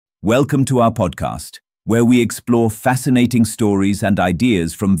Welcome to our podcast, where we explore fascinating stories and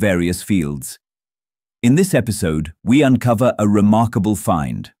ideas from various fields. In this episode, we uncover a remarkable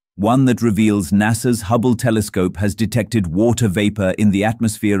find, one that reveals NASA's Hubble telescope has detected water vapor in the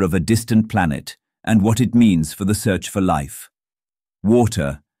atmosphere of a distant planet and what it means for the search for life.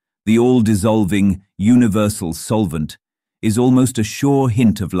 Water, the all-dissolving, universal solvent, is almost a sure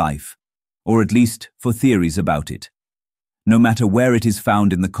hint of life, or at least for theories about it, no matter where it is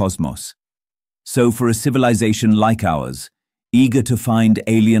found in the cosmos. So for a civilization like ours, eager to find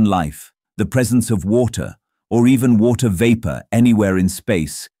alien life, the presence of water, or even water vapor anywhere in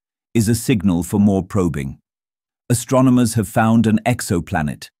space, is a signal for more probing. Astronomers have found an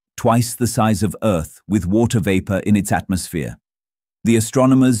exoplanet, twice the size of Earth, with water vapor in its atmosphere. The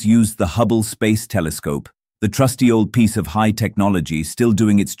astronomers used the Hubble Space Telescope, the trusty old piece of high technology still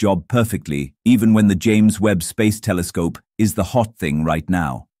doing its job perfectly, even when the James Webb Space Telescope is the hot thing right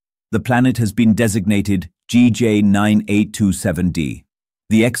now. The planet has been designated GJ 9827d.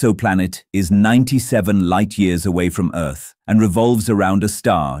 The exoplanet is 97 light-years away from Earth and revolves around a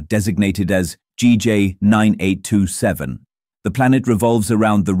star designated as GJ 9827. The planet revolves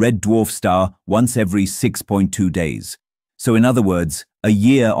around the red dwarf star once every 6.2 days. So in other words, a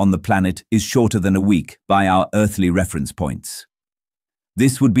year on the planet is shorter than a week by our earthly reference points.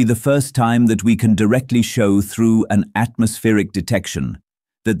 This would be the first time that we can directly show through an atmospheric detection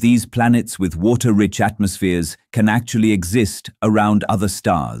that these planets with water-rich atmospheres can actually exist around other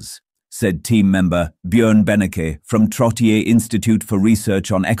stars, said team member Björn Benneke from Trottier Institute for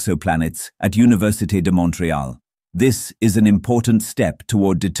Research on Exoplanets at Université de Montréal. This is an important step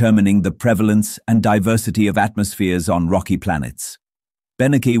toward determining the prevalence and diversity of atmospheres on rocky planets.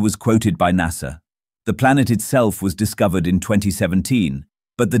 Benneke was quoted by NASA. The planet itself was discovered in 2017,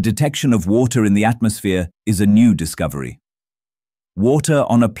 but the detection of water in the atmosphere is a new discovery. Water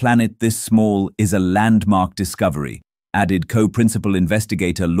on a planet this small is a landmark discovery, added co-principal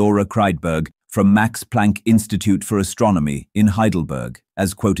investigator Laura Kreidberg from Max Planck Institute for Astronomy in Heidelberg,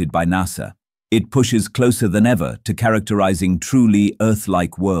 as quoted by NASA. It pushes closer than ever to characterizing truly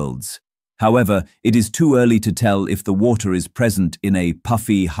Earth-like worlds. However, it is too early to tell if the water is present in a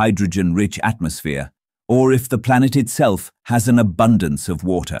puffy, hydrogen-rich atmosphere, or if the planet itself has an abundance of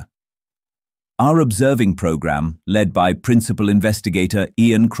water. Our observing program, led by principal investigator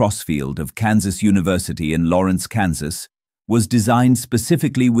Ian Crossfield of Kansas University in Lawrence, Kansas, was designed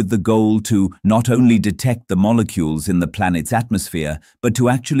specifically with the goal to not only detect the molecules in the planet's atmosphere, but to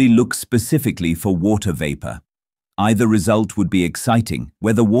actually look specifically for water vapor. Either result would be exciting,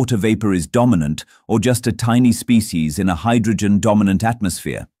 whether water vapor is dominant or just a tiny species in a hydrogen-dominant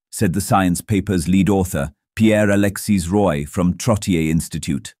atmosphere, said the science paper's lead author, Pierre-Alexis Roy from Trottier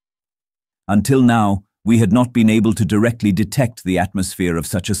Institute. Until now, we had not been able to directly detect the atmosphere of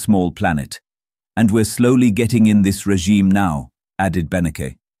such a small planet. And we're slowly getting in this regime now, added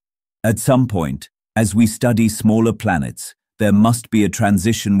Benneke. At some point, as we study smaller planets, there must be a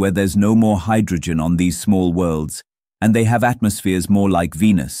transition where there's no more hydrogen on these small worlds, and they have atmospheres more like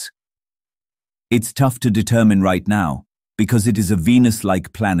Venus. It's tough to determine right now, because it is a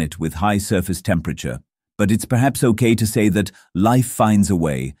Venus-like planet with high surface temperature, but it's perhaps okay to say that life finds a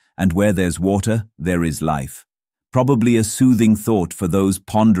way, and where there's water, there is life. Probably a soothing thought for those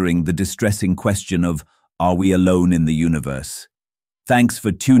pondering the distressing question of, are we alone in the universe? Thanks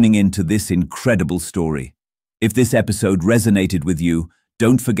for tuning in to this incredible story. If this episode resonated with you,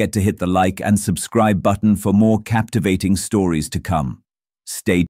 don't forget to hit the like and subscribe button for more captivating stories to come. Stay